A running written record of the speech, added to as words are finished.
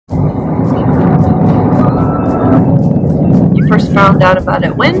found out about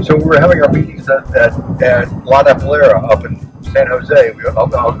it when? So we were having our meetings at La Polera up in San Jose. I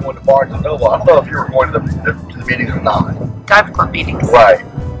was going to Barnes and Noble. I don't know if you were going to the meetings or not. Dive club meetings. Right.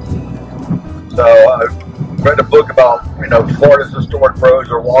 So I read a book about, you know, Florida's historic roads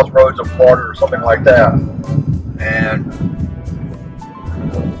or lost roads of Florida or something like that. And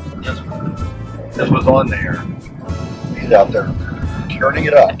this was on there. He's out there turning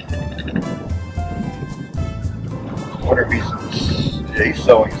it up. I wonder if he's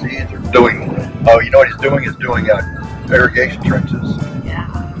sowing seeds or doing, oh, you know what he's doing? He's doing irrigation trenches. Yeah.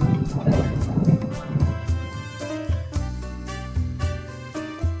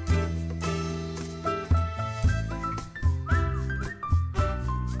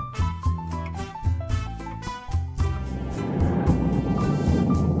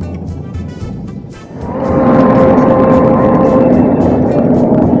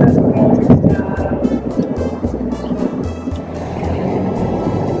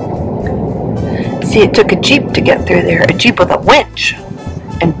 See, it took a Jeep to get through there, a Jeep with a winch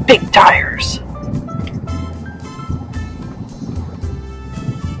and big tires.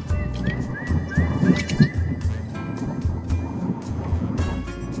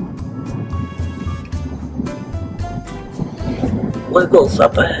 Wiggles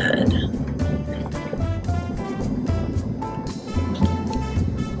up ahead.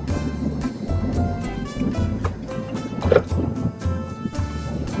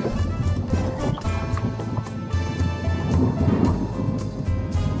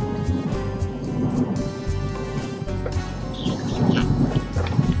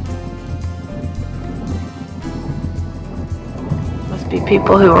 Be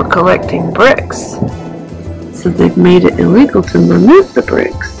people who are collecting bricks, so they've made it illegal to remove the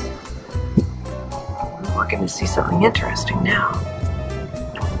bricks. We're going to see something interesting now.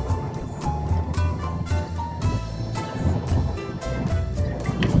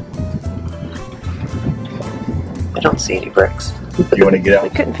 I don't see any bricks. You want to get out? We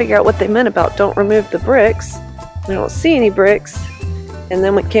couldn't figure out what they meant about don't remove the bricks. We don't see any bricks, and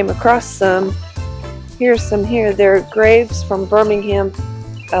then we came across some. Here's some here. They're Graves from Birmingham,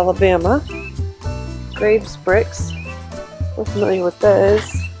 Alabama. Graves bricks. We're familiar with those.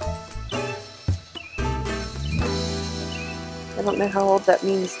 I don't know how old that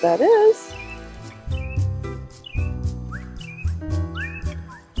means that is.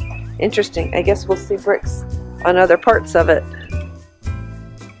 Interesting. I guess we'll see bricks on other parts of it.